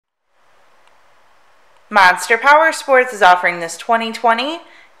Monster Powersports is offering this 2020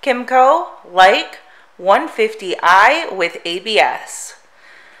 Kymco Like 150i with ABS.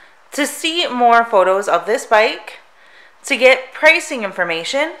 To see more photos of this bike, to get pricing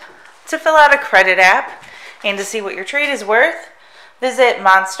information, to fill out a credit app, and to see what your trade is worth, visit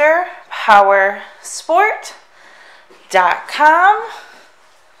monsterpowersport.com.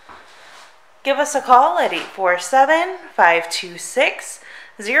 Give us a call at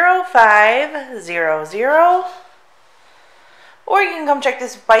 847-526-0500, or you can come check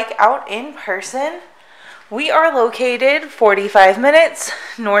this bike out in person. We are located 45 minutes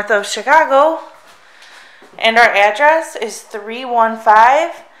north of Chicago, and our address is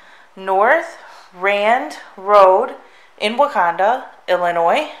 315 North Rand Road in Wauconda,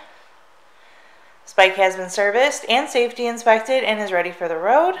 Illinois. This bike has been serviced and safety inspected and is ready for the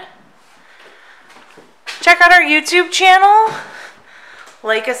road. Check out our YouTube channel,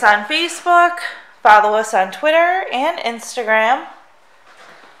 like us on Facebook, follow us on Twitter and Instagram.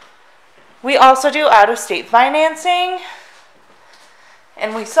 We also do out-of-state financing,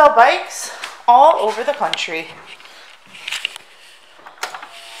 and we sell bikes all over the country.